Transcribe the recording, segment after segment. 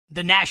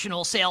The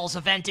national sales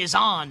event is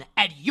on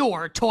at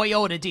your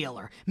Toyota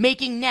dealer,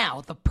 making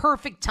now the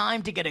perfect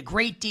time to get a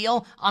great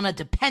deal on a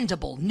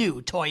dependable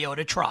new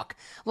Toyota truck.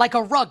 Like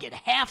a rugged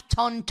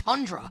half-ton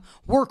Tundra,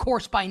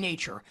 workhorse by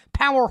nature,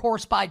 power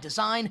horse by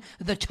design,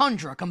 the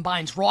Tundra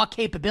combines raw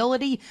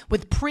capability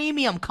with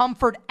premium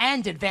comfort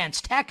and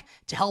advanced tech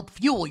to help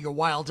fuel your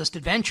wildest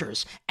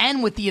adventures.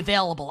 And with the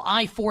available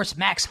iForce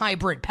Max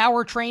Hybrid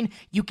powertrain,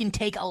 you can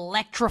take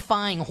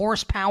electrifying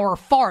horsepower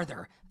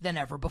farther than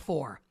ever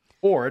before.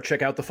 Or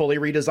check out the fully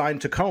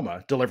redesigned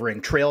Tacoma, delivering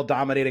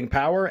trail-dominating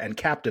power and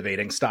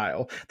captivating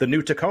style. The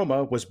new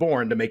Tacoma was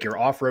born to make your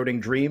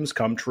off-roading dreams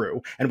come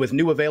true. And with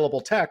new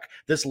available tech,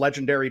 this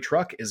legendary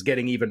truck is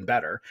getting even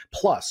better.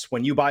 Plus,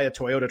 when you buy a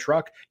Toyota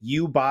truck,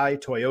 you buy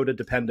Toyota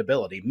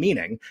dependability,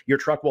 meaning your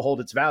truck will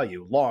hold its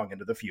value long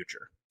into the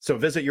future. So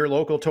visit your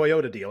local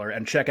Toyota dealer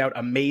and check out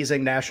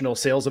amazing national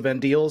sales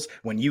event deals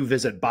when you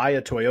visit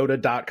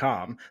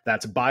buyatoyota.com.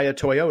 That's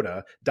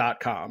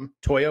buyatoyota.com.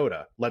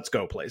 Toyota, let's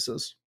go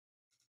places.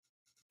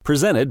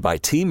 Presented by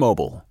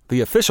T-Mobile, the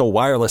official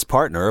wireless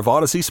partner of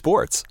Odyssey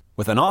Sports.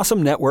 With an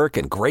awesome network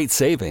and great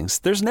savings,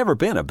 there's never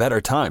been a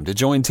better time to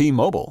join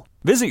T-Mobile.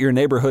 Visit your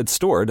neighborhood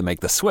store to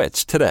make the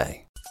switch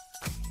today.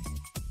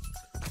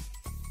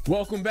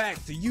 Welcome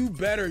back to You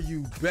Better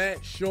You Bet.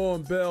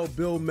 Sean Bell,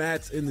 Bill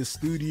Matz in the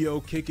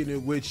studio, kicking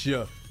it with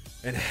you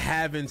and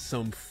having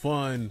some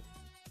fun.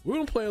 We're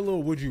going to play a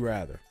little Would You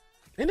Rather.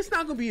 And it's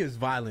not going to be as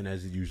violent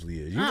as it usually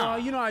is. You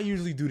know, I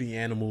usually do the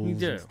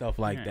animals and stuff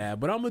like that.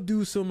 But I'm going to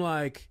do some,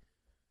 like,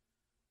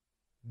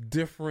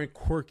 different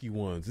quirky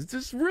ones. It's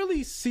just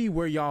really see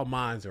where y'all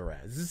minds are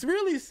at. Just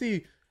really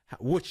see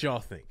what y'all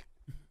think.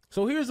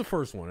 So here's the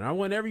first one. And I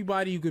want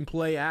everybody who can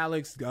play,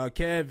 Alex,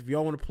 Kev, if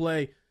y'all want to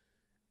play,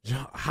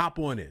 hop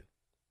on in.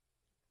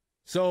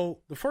 So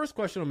the first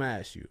question I'm going to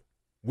ask you,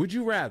 would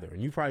you rather,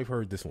 and you probably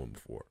heard this one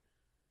before,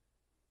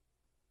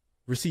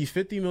 receive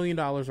 $50 million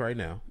right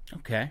now.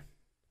 Okay.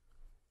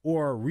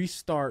 Or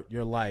restart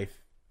your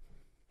life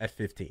at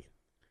 15.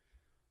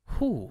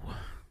 Whew.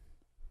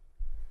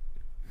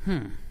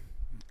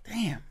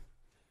 Damn.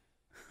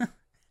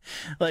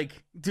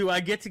 Like, do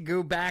I get to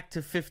go back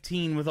to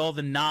 15 with all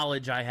the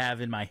knowledge I have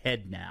in my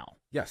head now?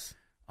 Yes.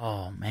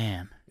 Oh,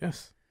 man.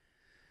 Yes.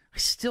 I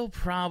still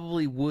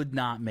probably would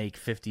not make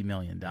 $50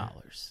 million.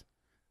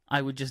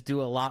 I would just do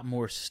a lot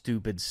more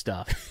stupid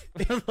stuff.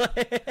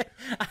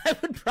 I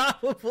would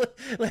probably,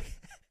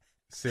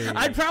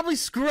 I'd probably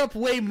screw up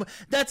way more.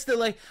 That's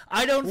the,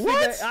 I don't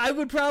think I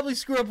would probably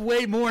screw up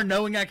way more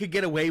knowing I could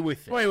get away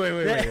with it.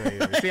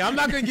 Wait. See, I'm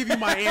not going to give you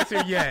my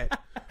answer yet.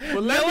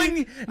 But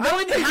knowing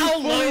how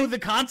low the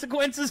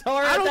consequences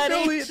are at that age.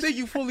 I don't think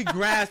you fully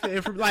grasp the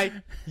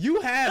information.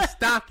 You have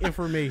stock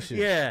information.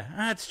 Yeah,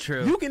 that's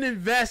true. You can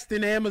invest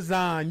in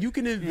Amazon. You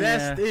can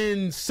invest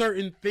in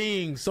certain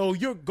things. So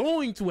you're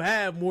going to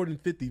have more than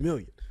 $50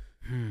 million.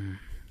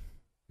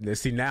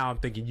 See, now I'm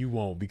thinking you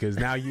won't, because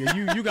now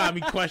you got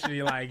me questioning.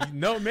 You're like,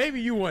 no, maybe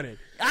you want it.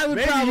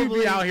 Maybe you'd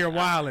be out here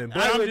wilding.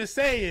 But I'm just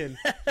saying,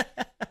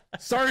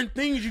 certain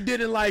things you did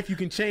in life you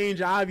can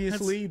change,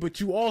 obviously, but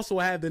you also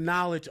have the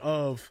knowledge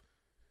of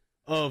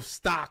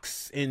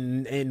stocks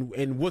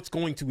and what's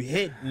going to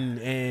hit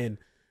and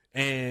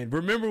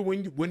remember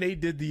when they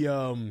did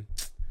the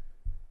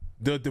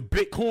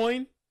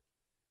Bitcoin.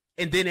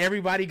 And then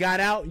everybody got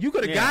out. You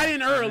could have got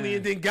in early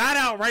and then got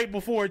out right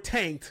before it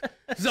tanked.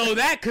 So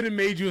that could have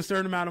made you a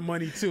certain amount of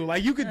money too.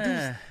 Like you could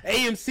do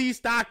AMC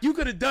stock. You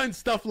could have done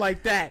stuff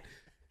like that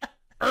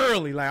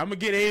early. Like I'm gonna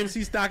get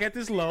AMC stock at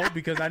this low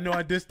because I know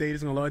at this date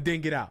it's gonna low. It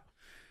didn't get out.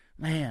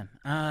 Man,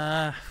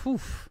 But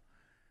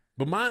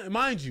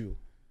mind you,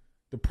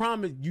 the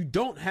promise, you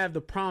don't have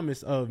the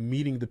promise of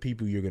meeting the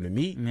people you're gonna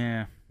meet.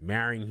 Yeah.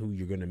 Marrying who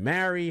you're gonna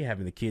marry,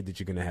 having the kid that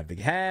you're gonna have to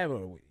have.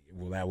 Or,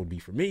 well, that would be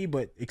for me,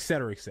 but et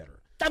cetera, et cetera.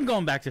 I'm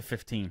going back to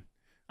 15.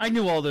 I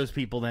knew all those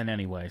people then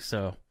anyway,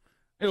 so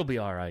it'll be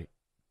all right.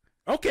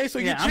 Okay, so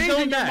you're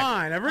changing your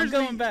mind. I'm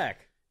going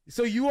back.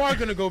 So you are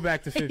going to go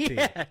back to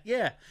 15.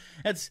 Yeah.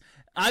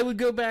 I would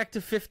go back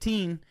to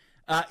 15,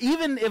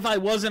 even if I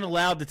wasn't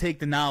allowed to take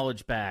the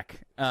knowledge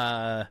back.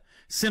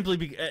 Simply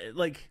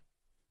because,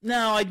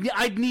 no,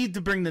 I'd need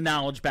to bring the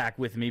knowledge back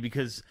with me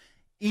because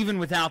even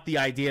without the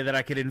idea that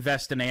I could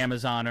invest in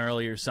Amazon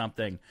early or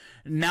something,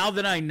 now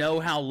that I know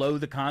how low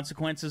the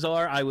consequences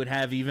are, I would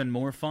have even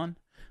more fun.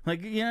 I'm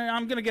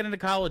going to get into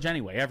college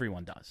anyway.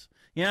 Everyone does.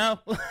 I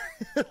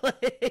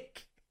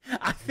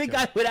think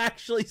I would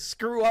actually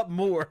screw up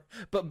more,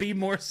 but be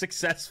more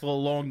successful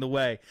along the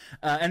way.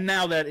 And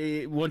now that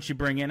once you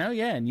bring in,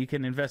 and you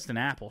can invest in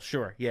Apple,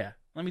 sure, yeah,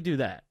 let me do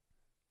that.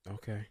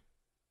 Okay.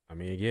 I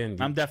mean, again,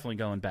 I'm definitely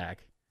going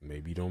back.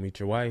 Maybe you don't meet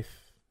your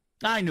wife.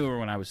 I knew her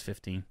when I was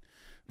 15.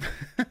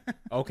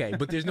 Okay,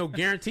 but there's no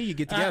guarantee you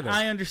get together.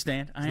 I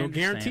understand. There's no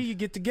guarantee you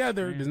get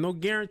together. Yeah. There's no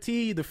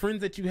guarantee the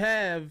friends that you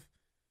have.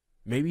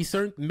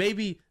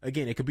 Maybe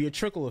again, it could be a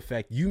trickle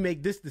effect. You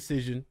make this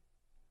decision,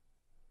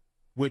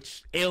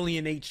 which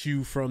alienates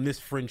you from this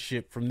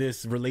friendship, from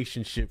this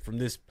relationship, from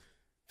this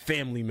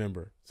family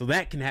member. So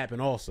that can happen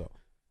also.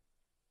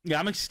 Yeah,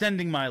 I'm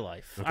extending my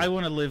life. Okay. I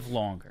want to live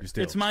longer.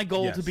 It's my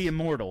goal to be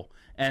immortal,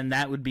 and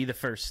that would be the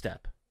first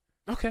step.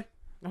 Okay.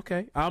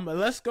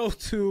 Let's go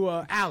to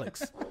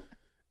Alex.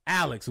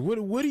 Alex,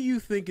 what do you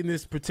think in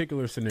this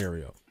particular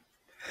scenario?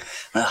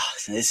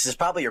 This is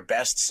probably your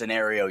best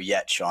scenario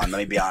yet, Sean. Let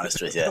me be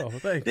honest with you.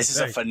 This is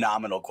a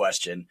phenomenal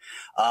question.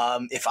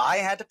 If I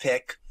had to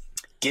pick,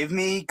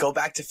 go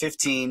back to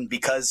 15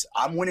 because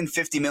I'm winning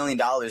 $50 million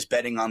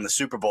betting on the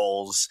Super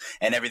Bowls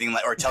and everything,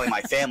 or telling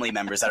my family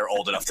members that are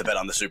old enough to bet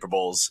on the Super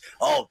Bowls.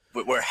 Oh,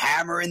 we're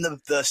hammering the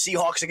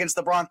Seahawks against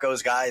the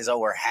Broncos, guys. Oh,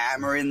 we're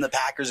hammering the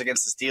Packers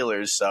against the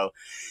Steelers. So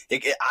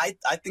I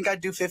think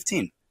I'd do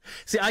 15.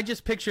 See, I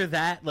just picture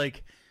that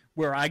like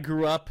where I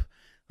grew up,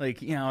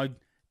 like, I'd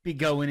be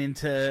going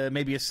into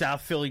maybe a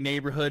South Philly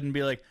neighborhood and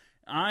be like,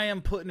 I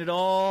am putting it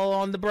all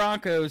on the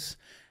Broncos.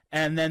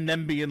 And then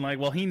them being like,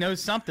 well, he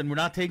knows something. We're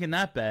not taking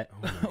that bet.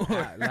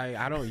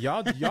 I don't.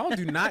 Y'all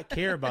do not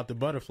care about the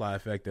butterfly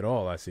effect at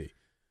all. I see.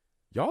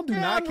 Y'all do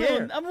not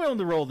care. I'm willing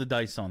to roll the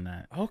dice on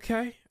that.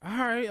 Okay. All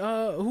right.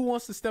 Who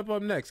wants to step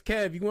up next?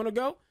 Kev, you want to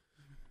go?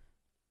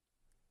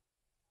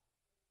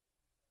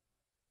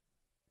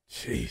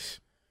 Jeez.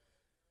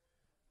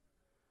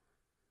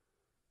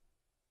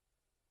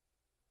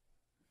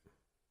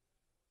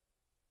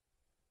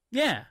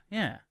 Yeah.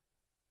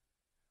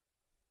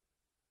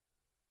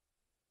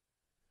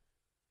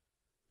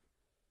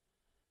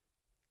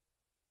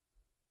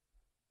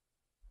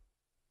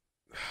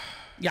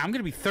 Yeah, I'm going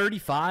to be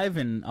 35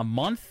 in a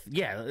month.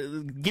 Yeah,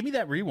 give me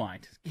that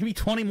rewind. Give me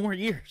 20 more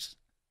years.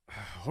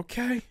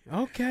 Okay.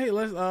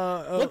 Let's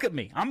look at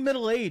me. I'm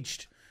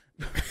middle-aged.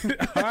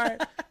 All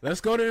right. Let's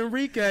go to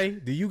Enrique.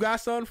 Do you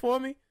got something for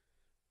me?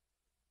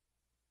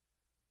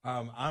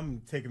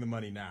 I'm taking the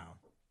money now.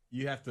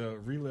 You have to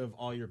relive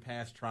all your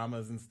past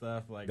traumas and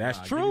stuff. Like, that's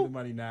true. Give me the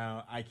money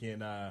now. I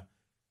can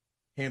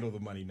handle the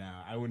money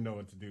now. I wouldn't know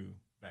what to do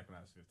back when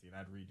I was 15.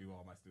 I'd redo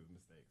all my stupid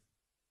mistakes.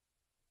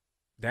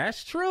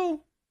 That's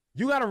true.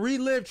 You got to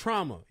relive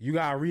trauma. You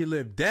got to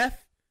relive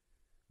death,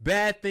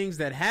 bad things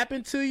that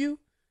happened to you.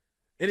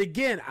 And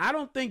again, I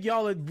don't think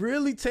y'all are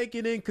really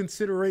taking in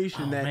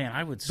consideration that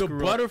I would the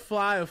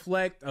butterfly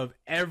effect of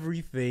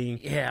everything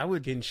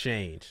can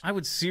change. I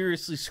would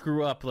seriously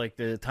screw up like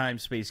the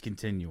time-space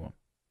continuum.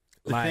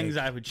 The things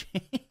I would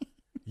change.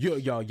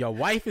 Your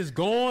wife is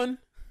gone.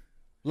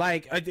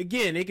 Like,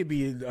 again, it could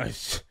be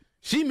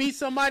she meets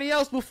somebody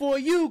else before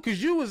you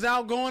because you was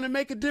out going to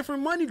make a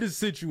different money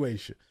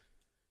situation.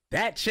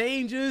 That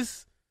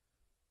changes.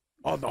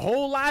 Oh, the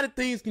whole lot of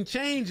things can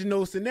change in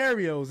those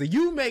scenarios. And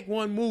you make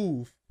one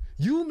move,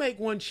 you make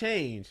one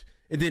change,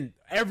 and then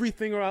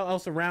everything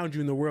else around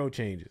you in the world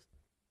changes.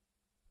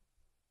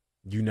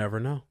 You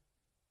never know.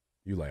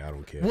 You like, I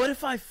don't care. What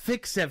if I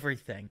fix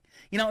everything?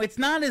 It's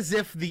not as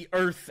if the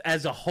earth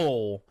as a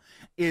whole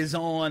is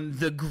on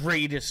the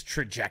greatest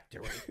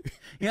trajectory.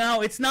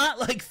 It's not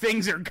like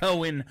things are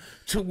going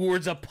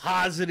towards a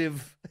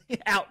positive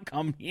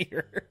outcome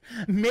here.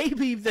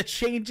 Maybe the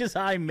changes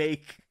I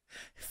make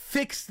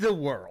fix the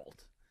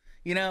world.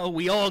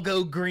 We all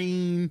go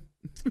green.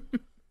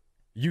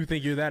 You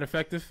think you're that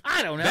effective?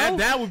 I don't know.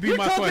 That would be my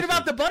question. You're talking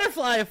about the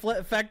butterfly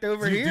effect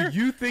over here. Do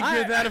you think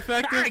you're that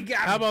effective?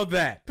 How about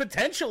that?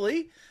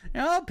 Potentially.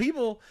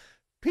 People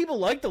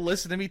like to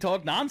listen to me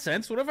talk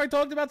nonsense. What if I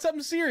talked about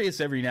something serious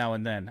every now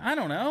and then? I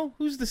don't know.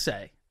 Who's to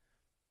say?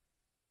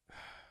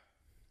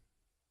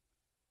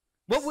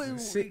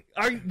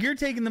 You're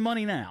taking the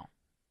money now?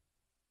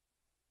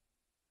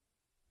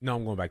 No,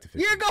 I'm going back to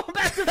 15. You're going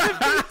back to 15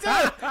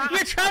 too.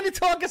 You're trying to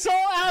talk us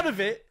all out of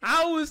it.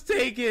 I was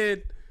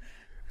taking.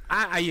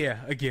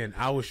 Again,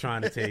 I was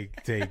trying to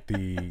take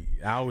the.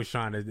 I was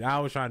trying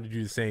to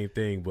do the same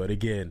thing, but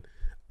again,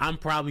 I'm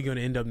probably going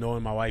to end up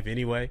knowing my wife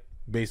anyway,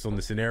 based on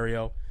the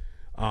scenario.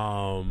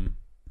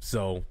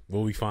 So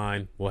we'll be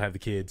fine. We'll have the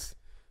kids.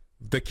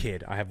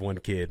 I have one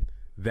kid.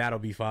 That'll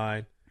be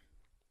fine.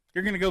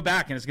 You're going to go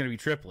back and it's going to be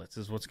triplets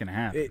is what's going to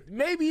happen.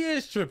 Maybe it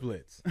is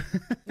triplets.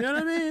 You know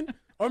what I mean?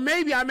 Or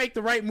maybe I make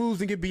the right moves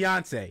and get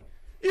Beyonce.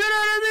 You know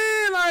what I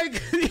mean?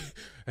 Like,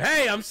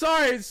 hey, I'm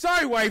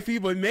sorry, wifey,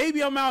 but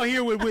maybe I'm out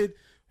here with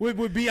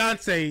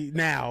Beyonce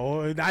now,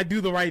 or I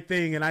do the right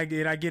thing and I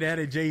get ahead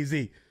of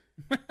Jay-Z.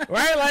 Right?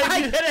 Like,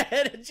 I get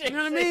ahead of Jay-Z. You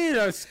know what I mean?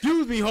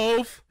 Excuse me,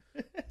 Hov.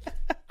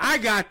 I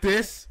got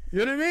this.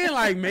 You know what I mean?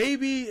 Like,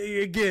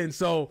 maybe again.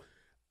 So,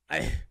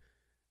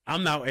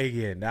 I'm not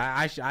again.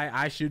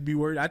 I should be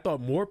worried. I thought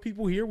more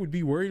people here would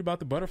be worried about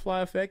the butterfly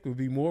effect. Would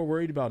be more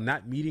worried about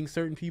not meeting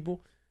certain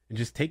people and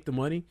just take the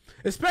money.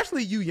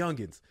 Especially you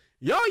youngins.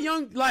 Y'all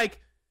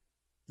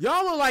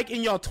are like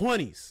in your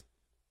 20s.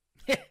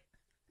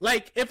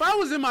 Like, if I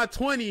was in my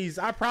 20s,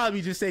 I'd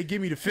probably just say,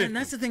 give me the 50. And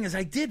that's the thing is,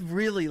 I did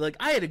really,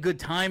 I had a good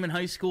time in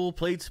high school,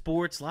 played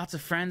sports, lots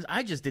of friends.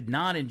 I just did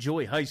not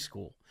enjoy high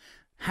school.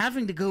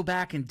 Having to go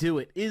back and do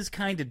it is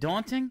kind of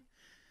daunting.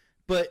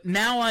 But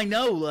now I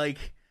know,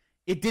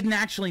 it didn't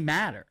actually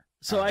matter.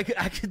 So I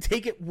could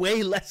take it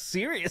way less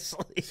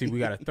seriously. See, we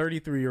got a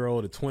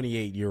 33-year-old, a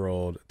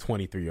 28-year-old, a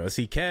 23-year-old.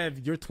 See,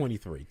 Kev, you're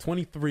 23.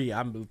 23,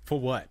 I'm for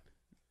what?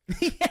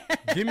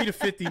 Give me the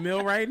 50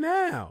 mil right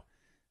now.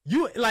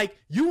 You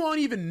won't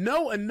even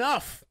know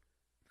enough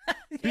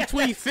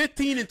between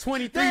 15 and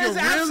 23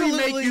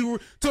 to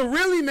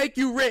really make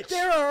you rich.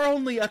 There are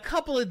only a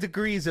couple of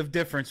degrees of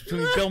difference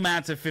between Bill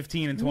Matz at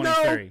 15 and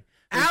 23. No,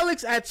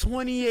 Alex at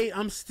 28,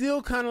 I'm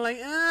still kind of like,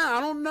 I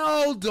don't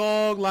know,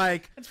 dog.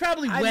 Like, that's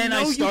probably when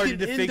I started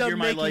to figure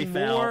my life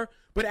out.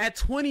 But at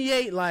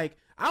 28, like,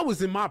 I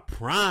was in my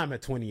prime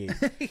at 28.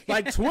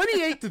 Like,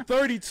 28 to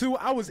 32,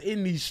 I was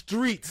in these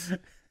streets.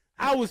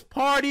 I was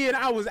partying.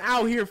 I was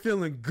out here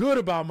feeling good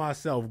about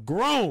myself,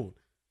 grown.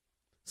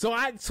 So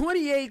at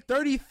 28,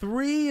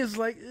 33 is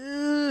like,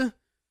 dude,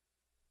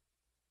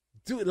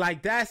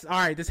 like that's all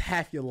right. That's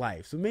half your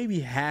life. So maybe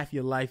half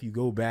your life you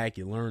go back,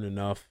 you learn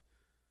enough.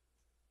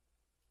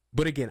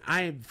 But again,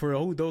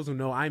 for those who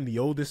know, I'm the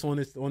oldest on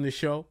this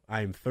show.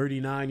 I am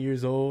 39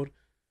 years old.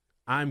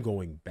 I'm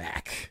going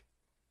back.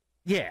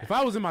 Yeah. If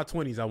I was in my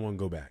 20s, I wouldn't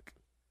go back.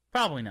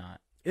 Probably not.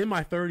 In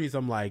my 30s,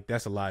 I'm like,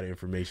 that's a lot of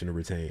information to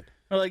retain.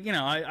 Well, like, you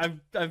know,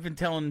 I've been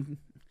telling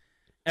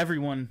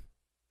everyone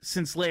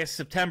since last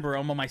September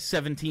I'm on my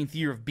 17th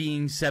year of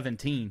being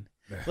 17.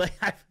 Like,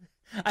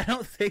 I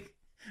don't think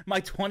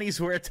my 20s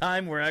were a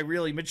time where I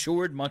really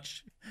matured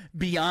much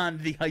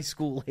beyond the high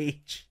school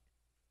age.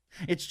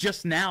 It's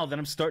just now that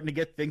I'm starting to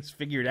get things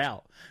figured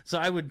out. So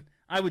I would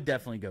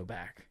definitely go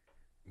back.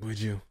 Would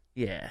you?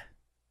 Yeah.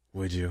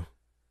 Would you?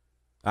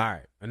 All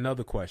right,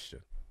 another question.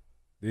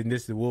 And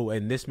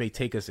this may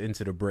take us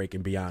into the break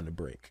and beyond the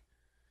break.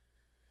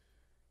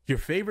 Your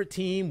favorite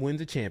team wins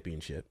a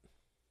championship.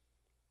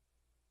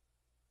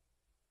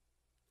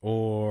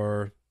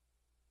 Or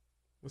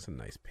what's a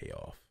nice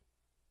payoff?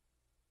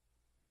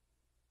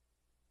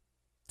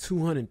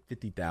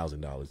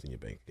 $250,000 in your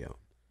bank account.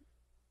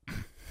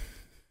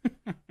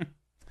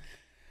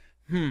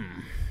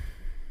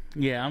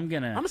 Yeah, I'm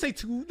gonna say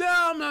two. No,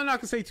 I'm not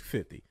gonna say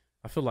 250.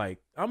 I feel like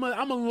I'm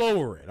gonna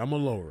lower it.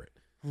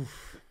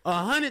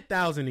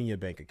 $100,000 in your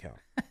bank account.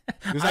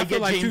 I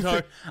get James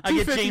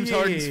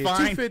Harden's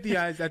fine. 250,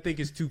 I think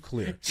is too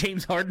clear.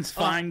 James Harden's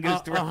fine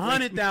goes directly.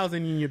 $100,000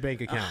 in your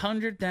bank account.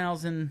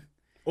 $100,000.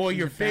 Or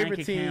your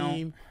favorite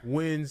team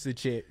wins a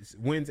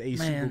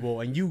Super Bowl,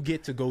 and you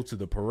get to go to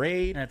the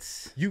parade.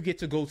 You get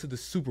to go to the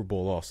Super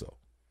Bowl also,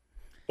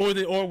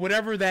 or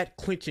whatever that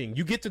clinching.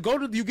 You get to go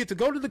to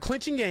the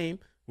clinching game,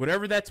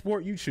 whatever that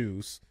sport you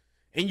choose,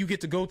 and you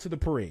get to go to the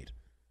parade.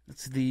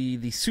 It's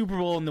the Super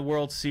Bowl and the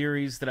World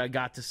Series that I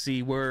got to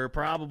see were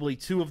probably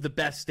two of the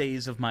best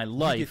days of my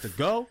life. You get to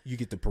go. You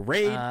get the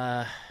parade.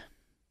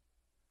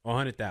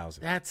 $100,000.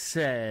 That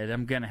said,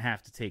 I'm gonna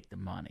have to take the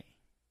money.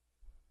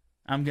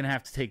 I'm gonna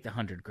have to take the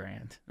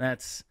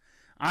 $100,000.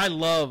 I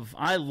love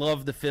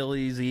the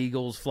Phillies, the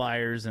Eagles,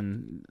 Flyers,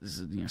 and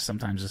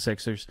sometimes the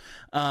Sixers.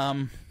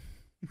 Yeah,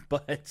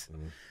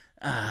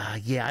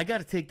 I got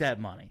to take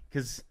that money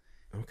because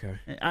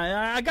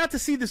I got to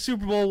see the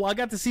Super Bowl. I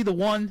got to see the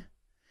one.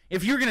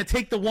 If you're going to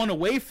take the one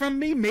away from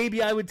me,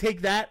 maybe I would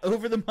take that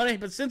over the money.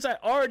 But since I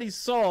already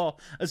saw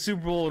a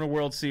Super Bowl and a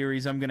World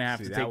Series, I'm going to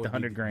have to take the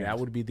 $100,000. That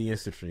would be the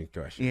interesting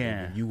question.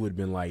 Yeah. You would have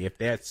been like, if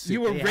that's...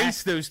 You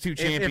erase those two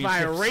championships. If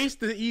I erase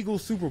the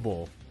Eagles Super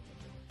Bowl,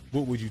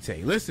 what would you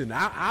take? Listen,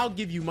 I'll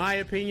give you my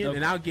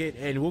opinion,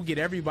 and we'll get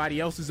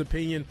everybody else's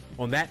opinion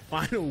on that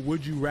final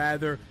would you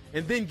rather,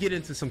 and then get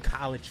into some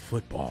college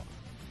football.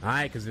 All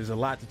right, because there's a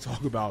lot to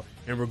talk about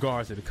in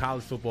regards to the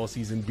college football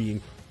season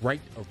being right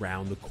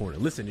around the corner.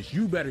 Listen, it's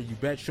You Better You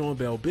Bet. Sean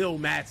Bell, Bill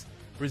Matz,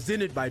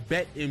 presented by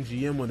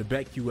BetMGM on the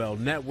BetQL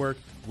network.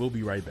 We'll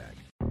be right back.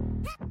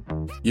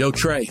 Yo,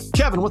 Trey.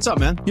 Kevin, what's up,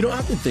 man? You know,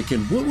 I've been thinking,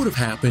 what would have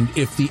happened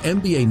if the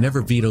NBA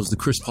never vetoes the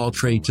Chris Paul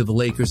trade to the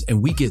Lakers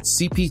and we get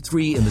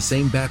CP3 in the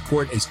same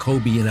backcourt as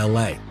Kobe in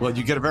LA? Well,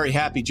 you get a very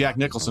happy Jack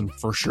Nicholson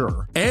for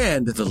sure.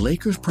 And the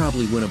Lakers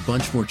probably win a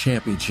bunch more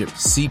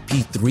championships.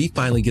 CP3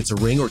 finally gets a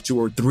ring or two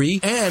or three,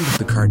 and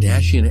the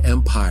Kardashian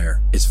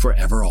empire is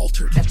forever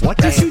altered. What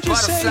did you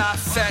just say?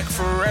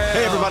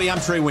 Hey, everybody,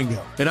 I'm Trey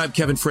Wingo. And I'm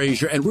Kevin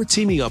Frazier, and we're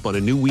teaming up on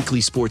a new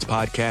weekly sports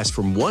podcast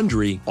from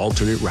Wondery,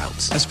 Alternate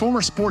Routes. As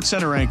former Sports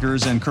Center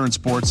anchors and current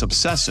sports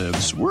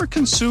obsessives, we're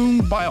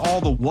consumed by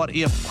all the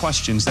what-if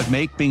questions that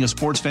make being a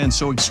sports fan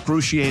so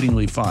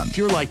excruciatingly fun. If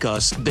you're like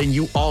us, then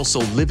you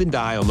also live and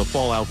die on the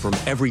fallout from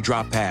every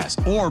drop pass.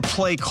 Or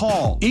play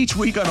call. Each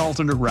week on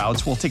Alternate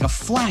Routes, we'll take a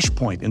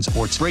flashpoint in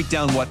sports, break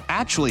down what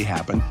actually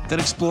happened, then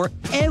explore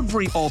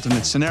every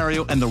alternate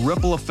scenario and the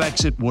ripple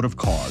effects it would have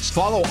caused.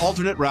 Follow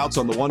Alternate Routes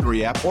on the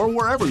Wondery app or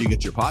wherever you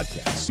get your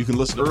podcasts. You can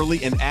listen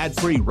early and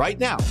ad-free right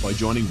now by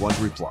joining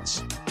Wondery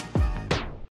Plus.